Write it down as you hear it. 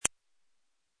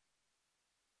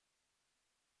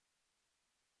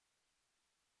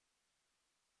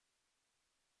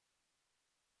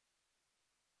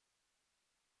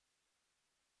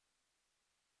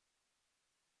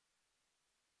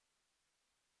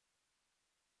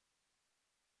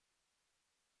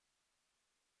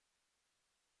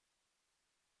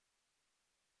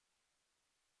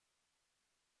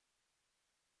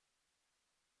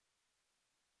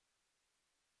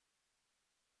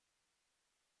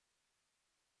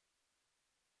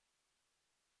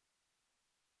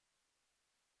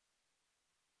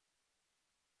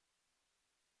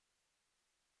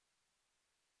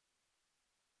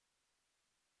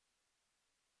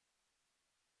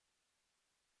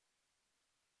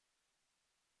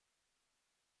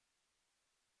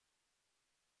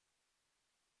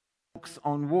walks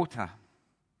on water.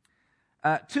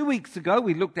 2 weeks ago,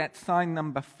 we looked at sign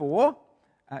number 4.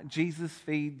 Jesus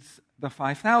feeds the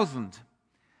 5,000.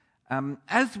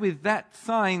 As with that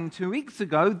sign 2 weeks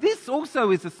ago, this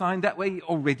also is a sign that we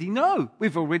already know.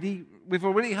 We've already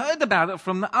heard about it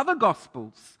from the other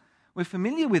Gospels. We're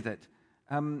familiar with it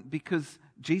because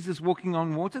Jesus walking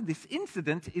on water, this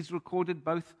incident is recorded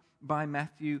both by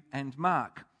Matthew and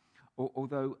Mark,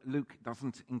 although Luke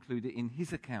doesn't include it in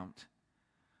his account.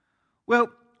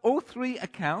 Well, all three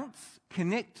accounts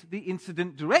connect the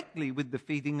incident directly with the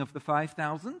feeding of the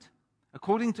 5,000.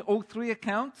 According to all three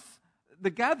accounts, the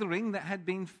gathering that had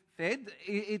been fed,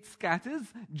 it scatters.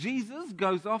 Jesus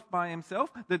goes off by himself.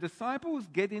 The disciples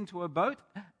get into a boat.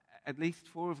 At least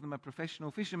 4 of them are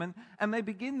professional fishermen. And they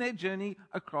begin their journey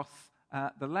across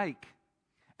the lake.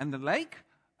 And the lake,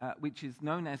 which is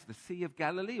known as the Sea of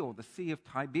Galilee or the Sea of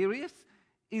Tiberias,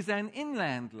 is an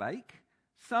inland lake,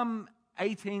 some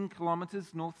 18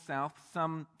 kilometers north-south,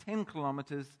 some 10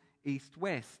 kilometers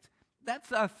east-west.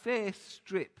 That's a fair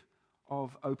strip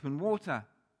of open water.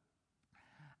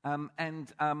 And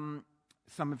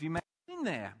some of you may have been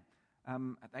there.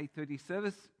 At the 8:30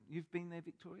 service, you've been there,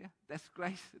 Victoria? That's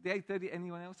great. The 8:30,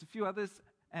 anyone else? A few others,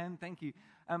 and thank you.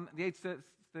 The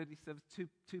 8:30 service,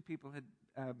 two people had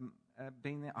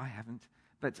been there. I haven't.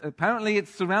 But apparently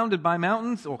it's surrounded by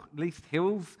mountains, or at least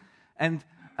hills, and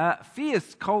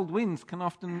fierce cold winds can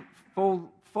often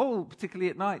fall, particularly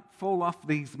at night, fall off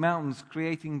these mountains,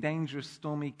 creating dangerous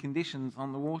stormy conditions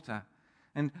on the water.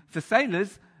 And for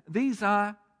sailors, these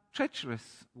are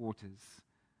treacherous waters.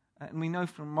 And we know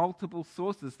from multiple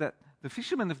sources that the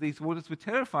fishermen of these waters were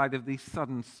terrified of these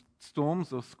sudden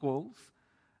storms or squalls,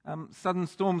 sudden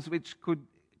storms which could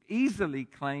easily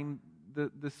claim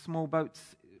the small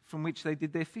boats from which they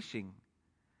did their fishing.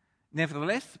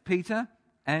 Nevertheless, Peter,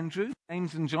 Andrew,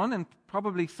 James and John, and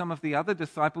probably some of the other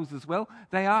disciples as well,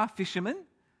 they are fishermen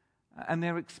and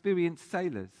they're experienced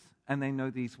sailors, and they know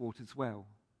these waters well.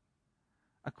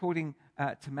 According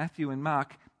to Matthew and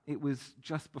Mark, it was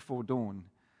just before dawn.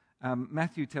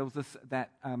 Matthew tells us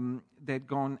that they'd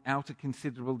gone out a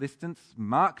considerable distance.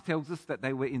 Mark tells us that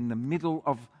they were in the middle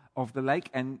of the lake.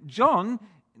 And John,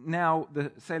 now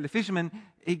the sailor fisherman,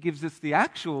 he gives us the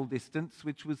actual distance,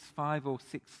 which was 5 or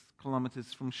 6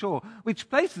 kilometers from shore, which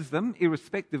places them,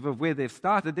 irrespective of where they've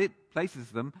started, it places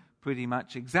them pretty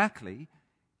much exactly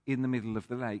in the middle of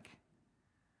the lake.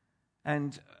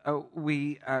 And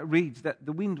we read that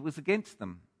the wind was against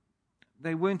them.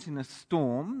 They weren't in a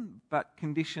storm, but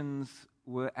conditions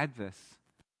were adverse.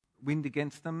 Wind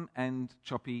against them and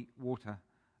choppy water,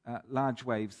 large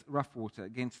waves, rough water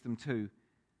against them too.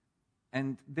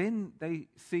 And then they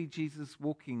see Jesus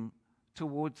walking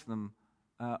towards them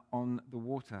on the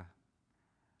water.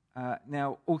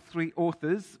 Now, all three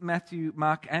authors, Matthew,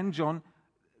 Mark, and John,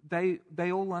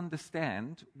 they all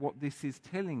understand what this is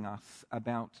telling us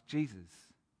about Jesus,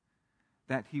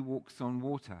 that he walks on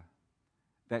water,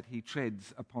 that he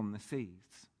treads upon the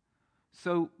seas.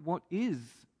 So what is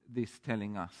this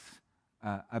telling us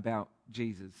about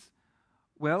Jesus?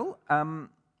 Well,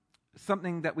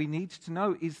 something that we need to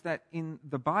know is that in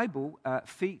the Bible,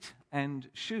 feet and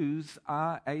shoes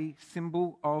are a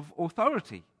symbol of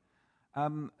authority.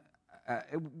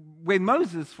 When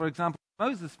Moses, for example,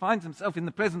 Moses finds himself in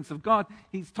the presence of God,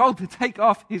 he's told to take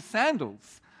off his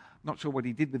sandals. Not sure what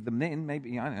he did with them then.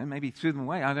 Maybe, I don't know, maybe he threw them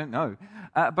away. I don't know.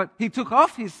 But he took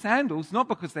off his sandals, not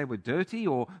because they were dirty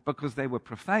or because they were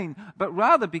profane, but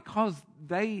rather because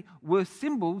they were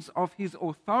symbols of his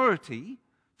authority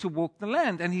to walk the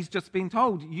land. And he's just been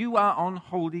told, you are on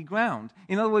holy ground.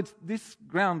 In other words, this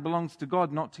ground belongs to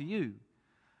God, not to you.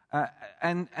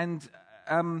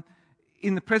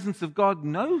 In the presence of God,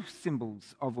 no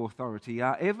symbols of authority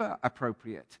are ever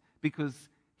appropriate because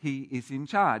he is in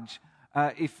charge.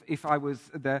 If I was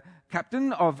the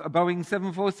captain of a Boeing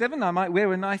 747, I might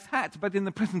wear a nice hat, but in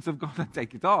the presence of God, I'd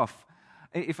take it off.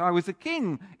 If I was a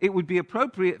king, it would be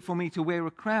appropriate for me to wear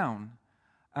a crown,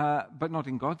 but not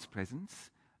in God's presence.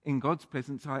 In God's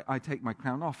presence, I take my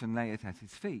crown off and lay it at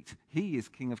his feet. He is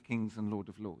King of kings and Lord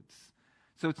of lords.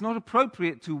 So it's not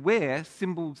appropriate to wear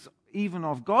symbols even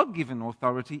of God-given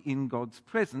authority in God's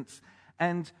presence.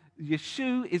 And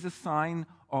Yeshu is a sign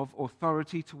of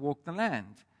authority to walk the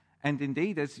land. And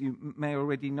indeed, as you may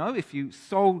already know, if you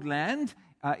sold land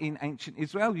in ancient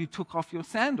Israel, you took off your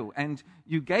sandal and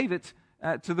you gave it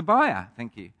to the buyer.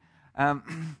 Thank you.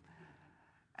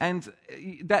 And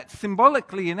that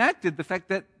symbolically enacted the fact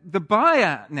that the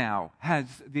buyer now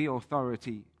has the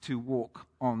authority to walk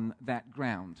on that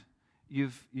ground.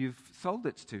 You've sold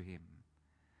it to him.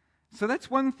 So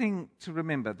that's one thing to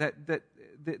remember, that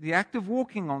the act of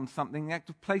walking on something, the act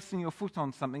of placing your foot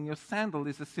on something, your sandal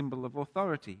is a symbol of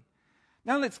authority.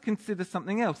 Now let's consider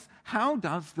something else. How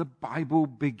does the Bible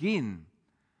begin?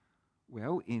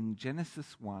 Well, in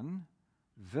Genesis 1,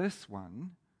 verse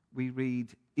 1, we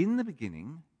read, "In the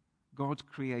beginning, God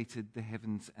created the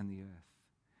heavens and the earth."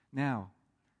 Now,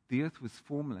 the earth was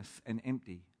formless and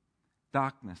empty.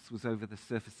 Darkness was over the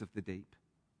surface of the deep,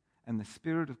 and the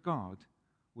Spirit of God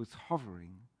was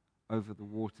hovering over the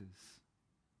waters.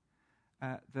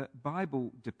 The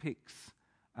Bible depicts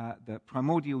the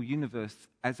primordial universe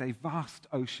as a vast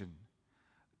ocean,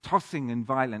 tossing and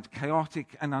violent,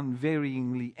 chaotic and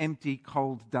unvaryingly empty,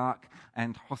 cold, dark,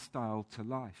 and hostile to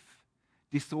life.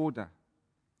 Disorder,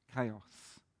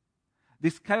 chaos.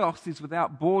 This chaos is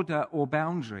without border or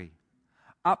boundary.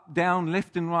 Up, down,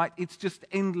 left and right, it's just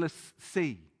endless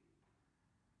sea.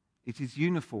 It is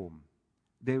uniform.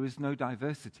 There is no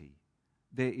diversity.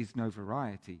 There is no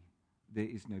variety. There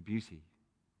is no beauty.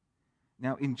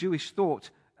 Now, in Jewish thought,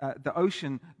 the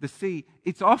ocean, the sea,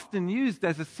 it's often used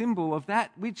as a symbol of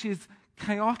that which is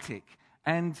chaotic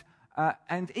and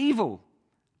evil,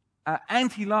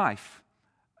 anti-life,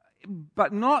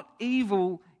 but not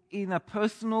evil in a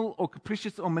personal or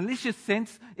capricious or malicious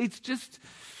sense. It's just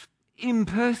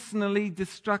impersonally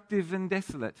destructive and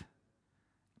desolate.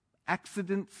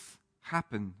 Accidents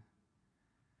happen.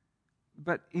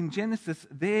 But in Genesis,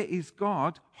 there is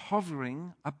God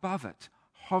hovering above it,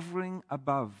 hovering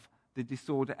above the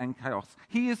disorder and chaos.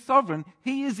 He is sovereign.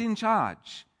 He is in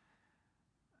charge.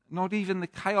 Not even the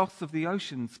chaos of the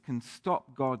oceans can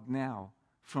stop God now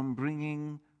from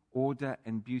bringing order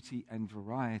and beauty and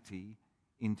variety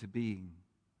into being.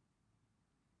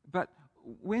 But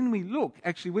when we look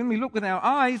with our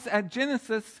eyes at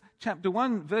Genesis chapter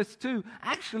 1, verse 2,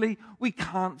 actually, we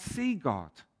can't see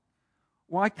God.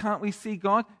 Why can't we see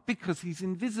God? Because he's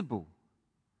invisible.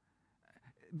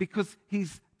 Because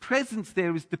his presence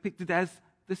there is depicted as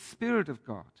the Spirit of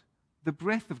God, the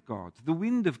breath of God, the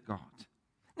wind of God.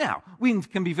 Now,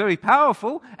 wind can be very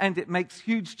powerful and it makes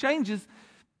huge changes,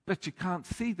 but you can't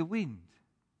see the wind.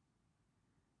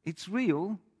 It's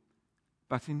real,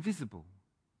 but invisible.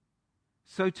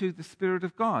 So too the Spirit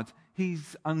of God.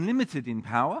 He's unlimited in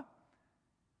power,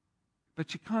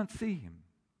 but you can't see him.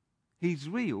 He's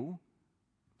real,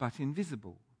 but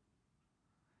invisible.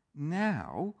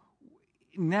 Now,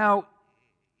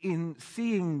 in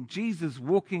seeing Jesus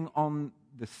walking on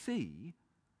the sea,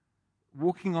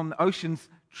 walking on the oceans,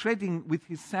 treading with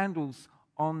his sandals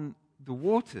on the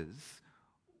waters,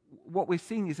 what we're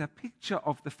seeing is a picture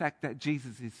of the fact that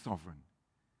Jesus is sovereign.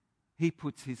 He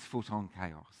puts his foot on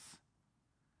chaos.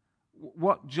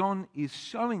 What John is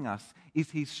showing us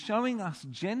is he's showing us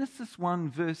Genesis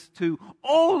 1 verse 2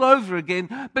 all over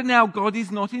again, but now God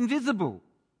is not invisible.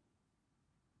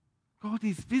 God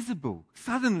is visible.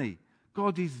 Suddenly,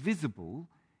 God is visible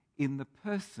in the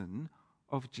person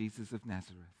of Jesus of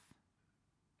Nazareth.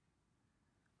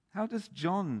 How does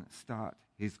John start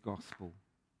his gospel?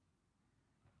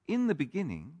 In the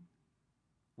beginning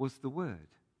was the Word,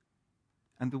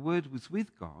 and the Word was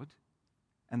with God,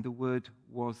 and the Word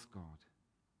was God.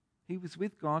 He was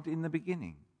with God in the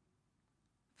beginning.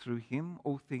 Through him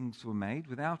all things were made.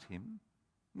 Without him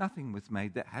nothing was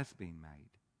made that has been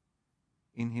made.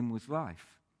 In him was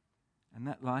life, and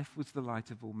that life was the light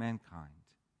of all mankind.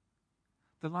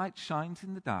 The light shines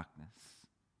in the darkness,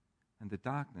 and the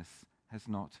darkness has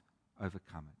not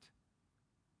overcome it.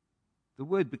 The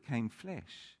Word became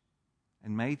flesh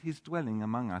and made his dwelling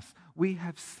among us. We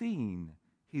have seen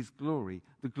his glory,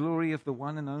 the glory of the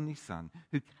one and only Son,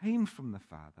 who came from the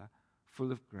Father,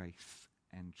 full of grace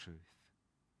and truth.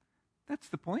 That's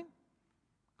the point.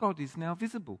 God is now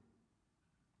visible.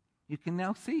 You can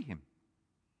now see him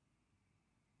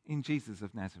in Jesus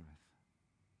of Nazareth.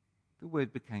 The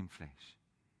Word became flesh.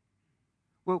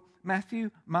 Well,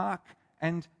 Matthew, Mark,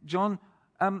 and John,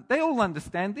 they all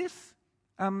understand this.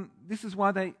 This is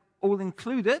why they all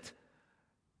include it.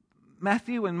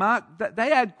 Matthew and Mark,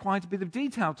 they add quite a bit of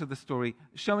detail to the story,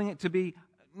 showing it to be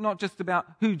not just about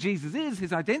who Jesus is,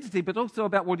 his identity, but also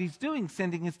about what he's doing,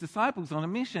 sending his disciples on a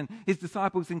mission, his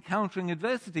disciples encountering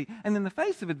adversity, and in the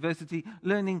face of adversity,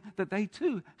 learning that they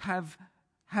too have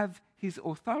his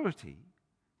authority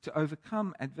to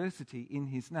overcome adversity in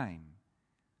his name,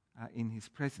 in his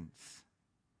presence.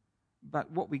 But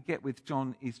what we get with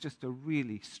John is just a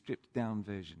really stripped down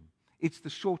version. It's the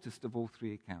shortest of all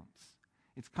three accounts.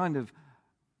 It's kind of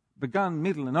begun,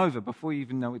 middle, and over before you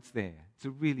even know it's there. It's a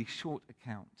really short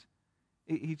account.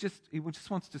 He just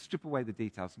wants to strip away the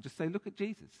details and just say, look at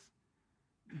Jesus.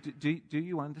 Do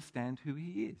you understand who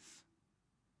he is?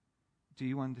 Do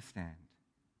you understand?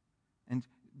 And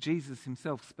Jesus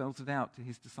himself spells it out to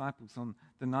his disciples on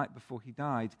the night before he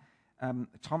died.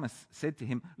 Thomas said to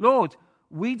him, "Lord,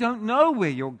 we don't know where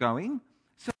you're going,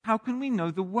 so how can we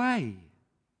know the way?"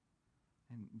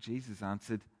 And Jesus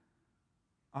answered,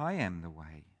 "I am the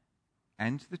way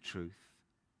and the truth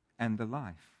and the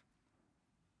life.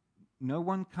 No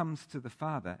one comes to the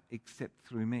Father except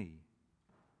through me.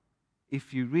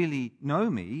 If you really know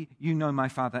me, you know my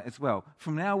Father as well.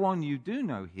 From now on you do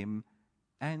know him,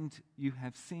 and you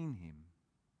have seen him."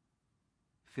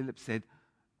 Philip said,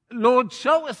 "Lord,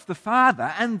 show us the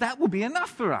Father, and that will be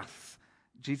enough for us."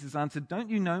 Jesus answered, "Don't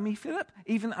you know me, Philip?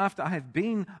 Even after I have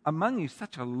been among you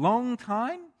such a long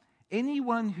time,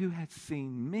 anyone who has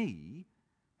seen me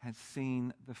has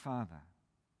seen the Father."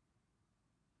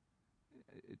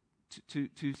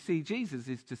 To see Jesus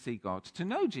is to see God. To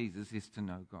know Jesus is to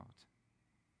know God.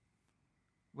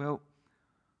 Well,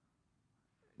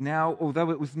 now,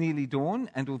 although it was nearly dawn,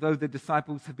 and although the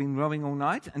disciples had been rowing all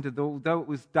night, and although it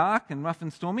was dark and rough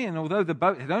and stormy, and although the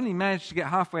boat had only managed to get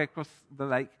halfway across the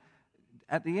lake,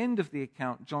 at the end of the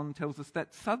account, John tells us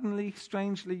that suddenly,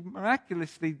 strangely,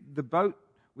 miraculously, the boat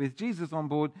with Jesus on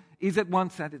board is at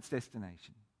once at its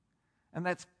destination. And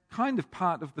that's kind of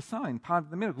part of the sign, part of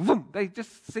the miracle. Vroom, they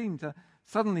just seem to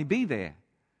suddenly be there.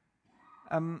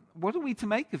 What are we to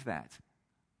make of that?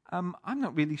 I'm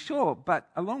not really sure,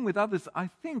 but along with others, I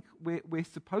think we're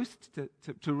supposed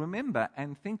to remember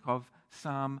and think of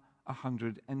Psalm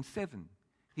 107.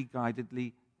 He guided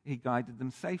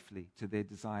them safely to their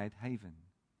desired haven.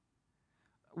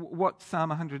 What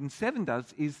Psalm 107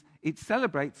 does is it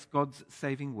celebrates God's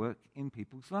saving work in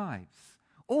people's lives.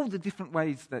 All the different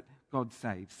ways that God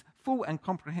saves, full and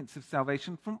comprehensive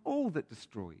salvation from all that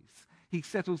destroys. He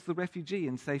settles the refugee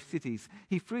in safe cities.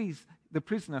 He frees the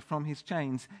prisoner from his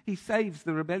chains. He saves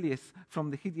the rebellious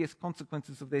from the hideous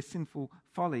consequences of their sinful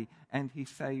folly. And he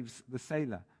saves the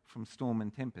sailor from storm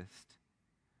and tempest.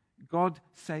 God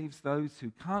saves those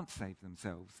who can't save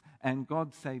themselves. And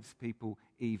God saves people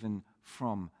even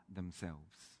from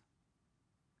themselves.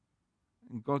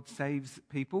 And God saves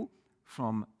people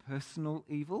from personal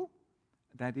evil,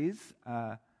 that is,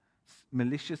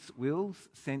 malicious wills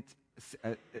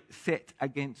set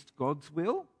against God's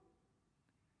will,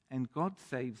 and God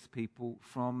saves people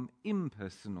from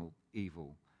impersonal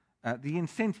evil, the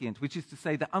insentient, which is to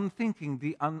say the unthinking,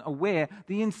 the unaware,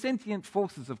 the insentient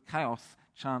forces of chaos,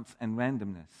 chance, and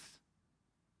randomness.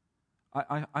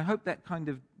 I hope that kind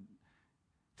of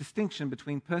distinction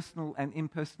between personal and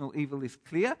impersonal evil is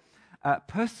clear.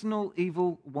 Personal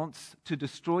evil wants to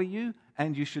destroy you,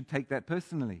 and you should take that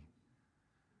personally.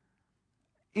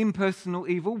 Impersonal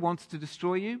evil wants to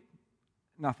destroy you,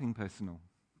 nothing personal.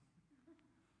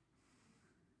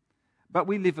 But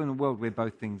we live in a world where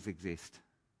both things exist.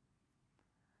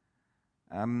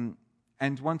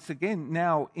 And once again,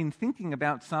 now in thinking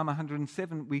about Psalm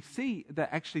 107, we see that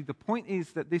actually the point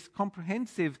is that this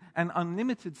comprehensive and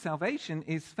unlimited salvation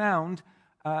is found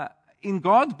in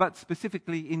God, but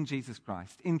specifically in Jesus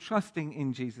Christ, in trusting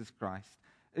in Jesus Christ.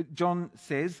 John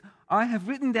says, "I have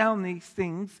written down these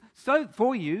things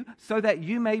for you, so that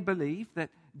you may believe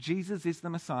that Jesus is the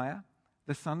Messiah,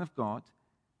 the Son of God,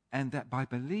 and that by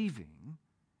believing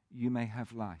you may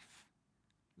have life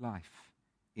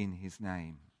in his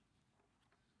name."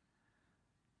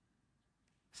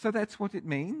 So that's what it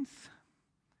means.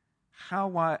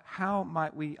 How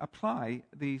might we apply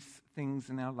these things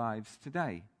in our lives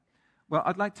today? Well,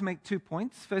 I'd like to make 2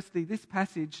 points. Firstly, this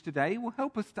passage today will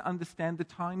help us to understand the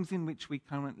times in which we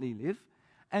currently live.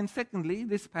 And secondly,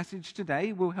 this passage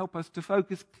today will help us to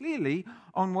focus clearly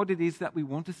on what it is that we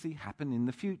want to see happen in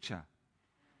the future.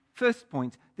 First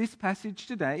point, this passage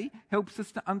today helps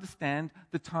us to understand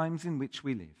the times in which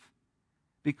we live.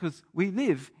 Because we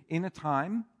live in a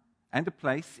time and a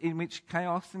place in which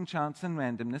chaos and chance and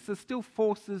randomness are still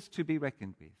forces to be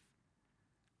reckoned with.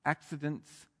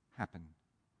 Accidents happen.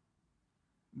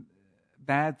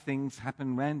 Bad things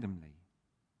happen randomly.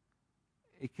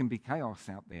 It can be chaos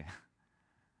out there.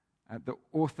 The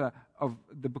author of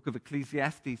the book of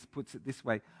Ecclesiastes puts it this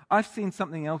way: "I've seen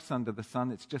something else under the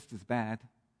sun, it's just as bad.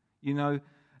 You know,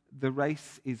 the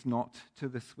race is not to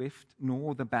the swift,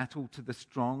 nor the battle to the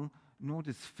strong, nor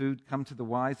does food come to the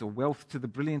wise, or wealth to the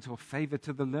brilliant, or favor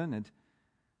to the learned.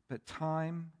 But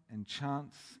time and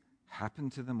chance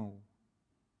happen to them all."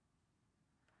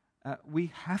 We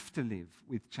have to live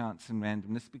with chance and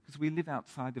randomness because we live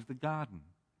outside of the garden.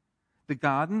 The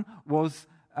garden was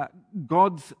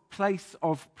God's place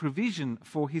of provision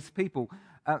for his people.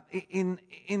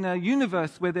 In a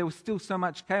universe where there was still so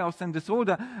much chaos and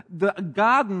disorder, the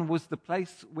garden was the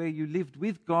place where you lived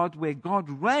with God, where God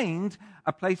reigned,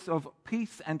 a place of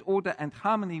peace and order and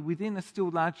harmony within a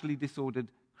still largely disordered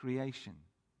creation.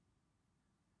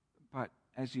 But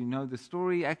as you know the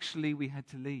story, actually we had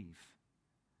to leave.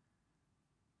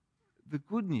 The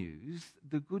good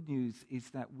news is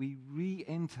that we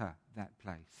re-enter that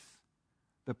place,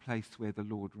 the place where the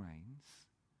Lord reigns.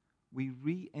 We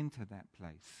re-enter that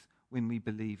place when we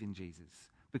believe in Jesus,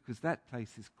 because that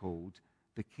place is called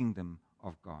the kingdom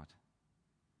of God.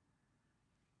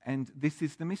 And this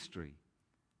is the mystery.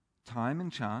 Time and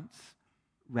chance,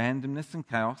 randomness and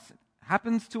chaos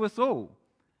happens to us all.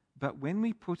 But when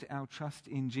we put our trust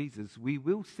in Jesus, we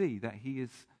will see that he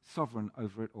is sovereign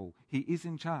over it all. He is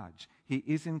in charge. He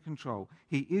is in control.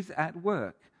 He is at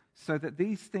work, so that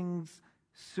these things,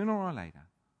 sooner or later,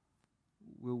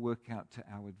 will work out to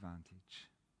our advantage.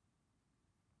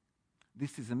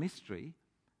 This is a mystery,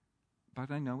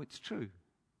 but I know it's true.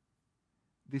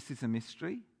 This is a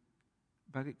mystery,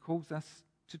 but it calls us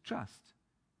to trust,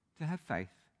 to have faith,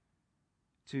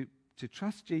 to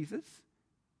trust Jesus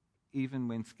even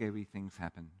when scary things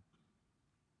happen.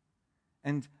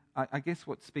 And I guess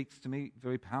what speaks to me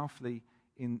very powerfully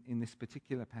in this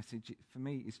particular passage, for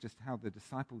me, is just how the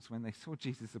disciples, when they saw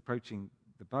Jesus approaching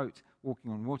the boat,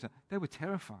 walking on water, they were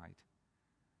terrified.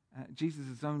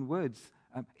 Jesus' own words,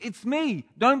 "It's me,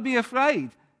 don't be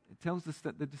afraid." It tells us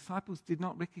that the disciples did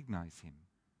not recognize him.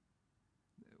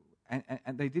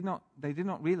 And they did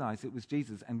not realize it was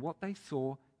Jesus, and what they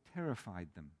saw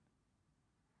terrified them.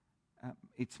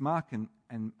 It's Mark and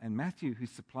Matthew who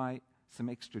supply some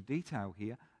extra detail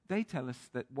here. They tell us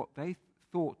that what they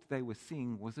thought they were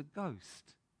seeing was a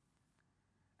ghost.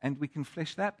 And we can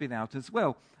flesh that bit out as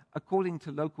well. According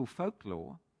to local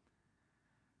folklore,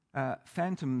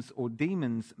 phantoms or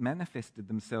demons manifested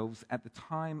themselves at the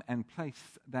time and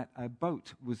place that a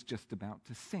boat was just about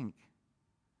to sink.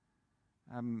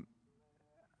 How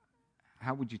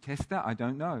would you test that? I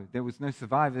don't know. There was no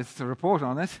survivors to report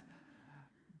on it.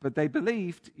 But they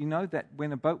believed, that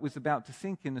when a boat was about to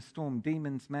sink in a storm,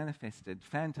 demons manifested,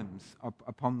 phantoms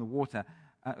upon the water.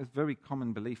 It was a very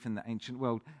common belief in the ancient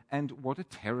world. And what a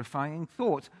terrifying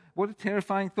thought. What a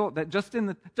terrifying thought that just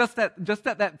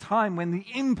at that time when the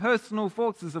impersonal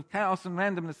forces of chaos and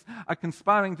randomness are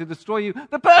conspiring to destroy you,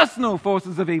 the personal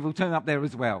forces of evil turn up there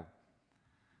as well.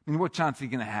 I mean, what chance are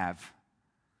you going to have?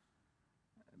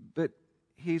 But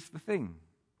here's the thing.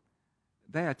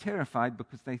 They are terrified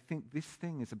because they think this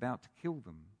thing is about to kill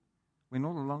them, when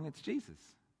all along it's Jesus.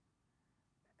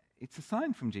 It's a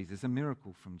sign from Jesus, a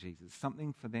miracle from Jesus,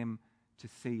 something for them to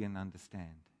see and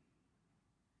understand.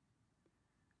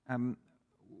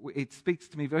 It speaks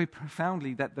to me very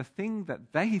profoundly that the thing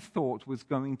that they thought was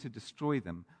going to destroy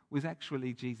them was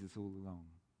actually Jesus all along.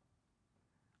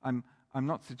 I'm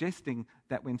not suggesting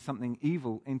that when something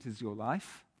evil enters your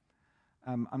life,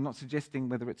 I'm not suggesting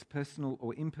whether it's personal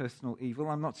or impersonal evil.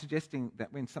 I'm not suggesting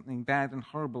that when something bad and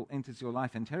horrible enters your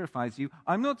life and terrifies you,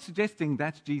 I'm not suggesting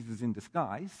that's Jesus in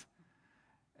disguise.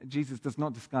 Jesus does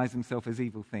not disguise himself as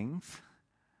evil things.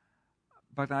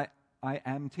 But I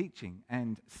am teaching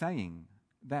and saying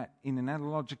that in an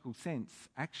analogical sense,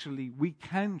 actually we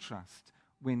can trust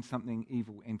when something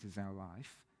evil enters our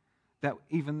life, that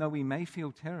even though we may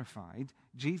feel terrified,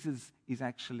 Jesus is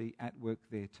actually at work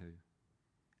there too.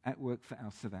 At work for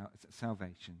our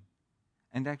salvation.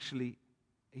 And actually,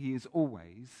 he is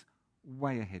always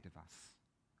way ahead of us.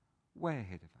 Way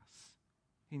ahead of us.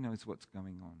 He knows what's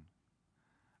going on.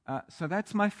 So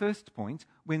that's my first point.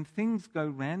 When things go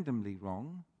randomly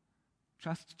wrong,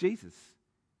 trust Jesus.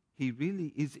 He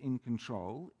really is in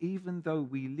control, even though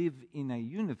we live in a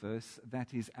universe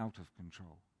that is out of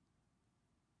control.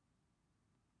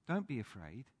 Don't be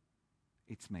afraid.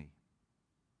 It's me.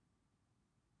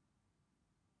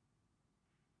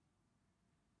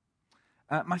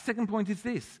 My second point is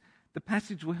this. The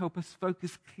passage will help us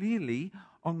focus clearly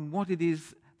on what it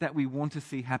is that we want to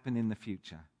see happen in the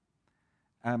future.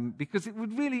 Because it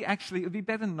would be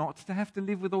better not to have to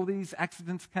live with all these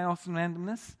accidents, chaos, and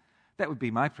randomness. That would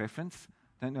be my preference.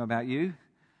 Don't know about you.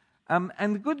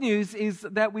 And the good news is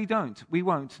that we don't. We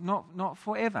won't. Not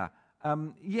forever.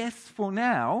 Yes, for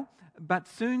now, but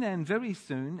soon and very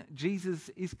soon, Jesus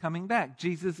is coming back.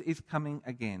 Jesus is coming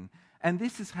again. And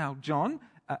this is how John,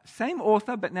 same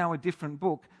author, but now a different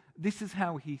book, this is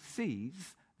how he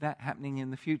sees that happening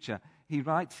in the future. He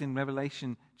writes in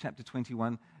Revelation chapter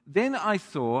 21, "Then I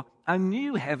saw a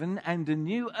new heaven and a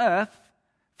new earth,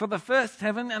 for the first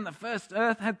heaven and the first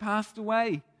earth had passed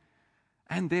away,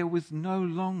 and there was no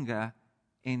longer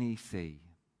any sea."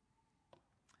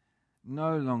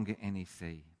 no longer any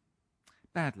sea.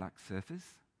 Bad luck, surfers.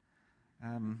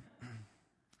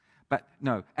 But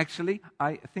no, actually,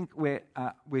 I think we're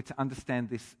to understand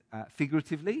this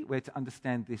figuratively. We're to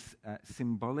understand this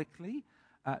symbolically.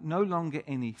 No longer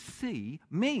any sea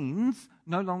means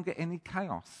no longer any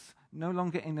chaos, no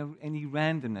longer any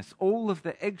randomness. All of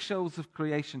the eggshells of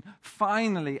creation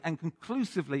finally and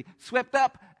conclusively swept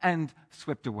up and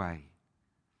swept away.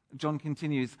 John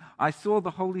continues, I saw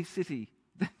the holy city,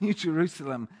 the New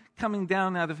Jerusalem, coming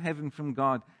down out of heaven from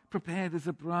God, prepared as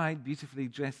a bride beautifully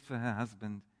dressed for her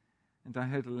husband. And I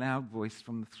heard a loud voice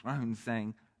from the throne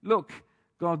saying, Look,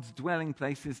 God's dwelling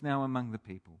place is now among the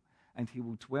people, and he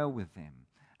will dwell with them,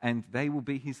 and they will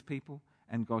be his people,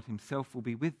 and God himself will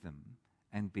be with them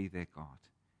and be their God.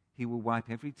 He will wipe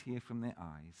every tear from their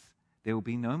eyes. There will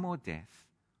be no more death,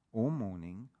 or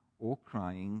mourning, or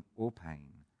crying, or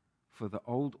pain, for the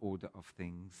old order of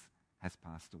things has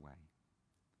passed away.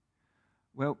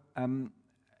 Well,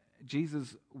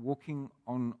 Jesus walking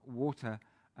on water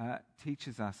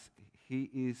teaches us he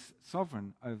is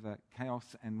sovereign over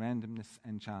chaos and randomness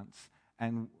and chance.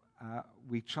 And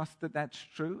we trust that that's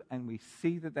true, and we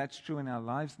see that that's true in our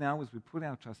lives now as we put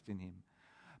our trust in him.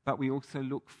 But we also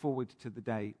look forward to the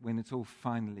day when it's all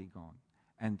finally gone,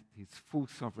 and his full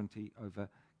sovereignty over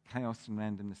chaos and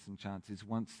randomness and chance is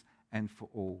once and for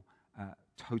all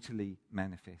totally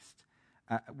manifest.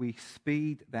 We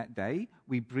speed that day.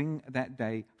 We bring that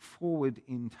day forward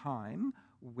in time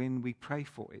when we pray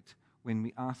for it, when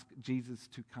we ask Jesus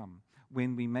to come,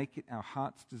 when we make it our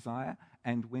heart's desire,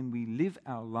 and when we live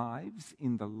our lives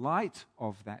in the light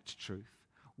of that truth,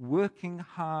 working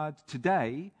hard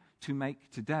today to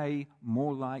make today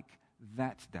more like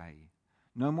that day.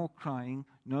 No more crying,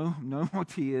 no more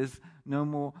tears, no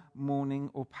more mourning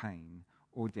or pain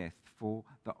or death, for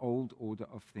the old order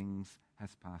of things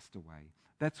has passed away.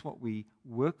 That's what we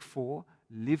work for,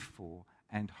 live for,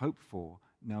 and hope for,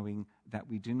 knowing that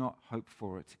we do not hope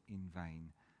for it in vain.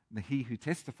 He who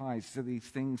testifies to these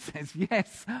things says,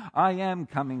 Yes, I am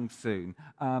coming soon.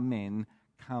 Amen.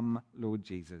 Come, Lord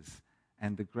Jesus.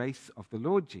 And the grace of the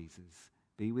Lord Jesus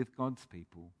be with God's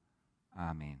people.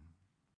 Amen.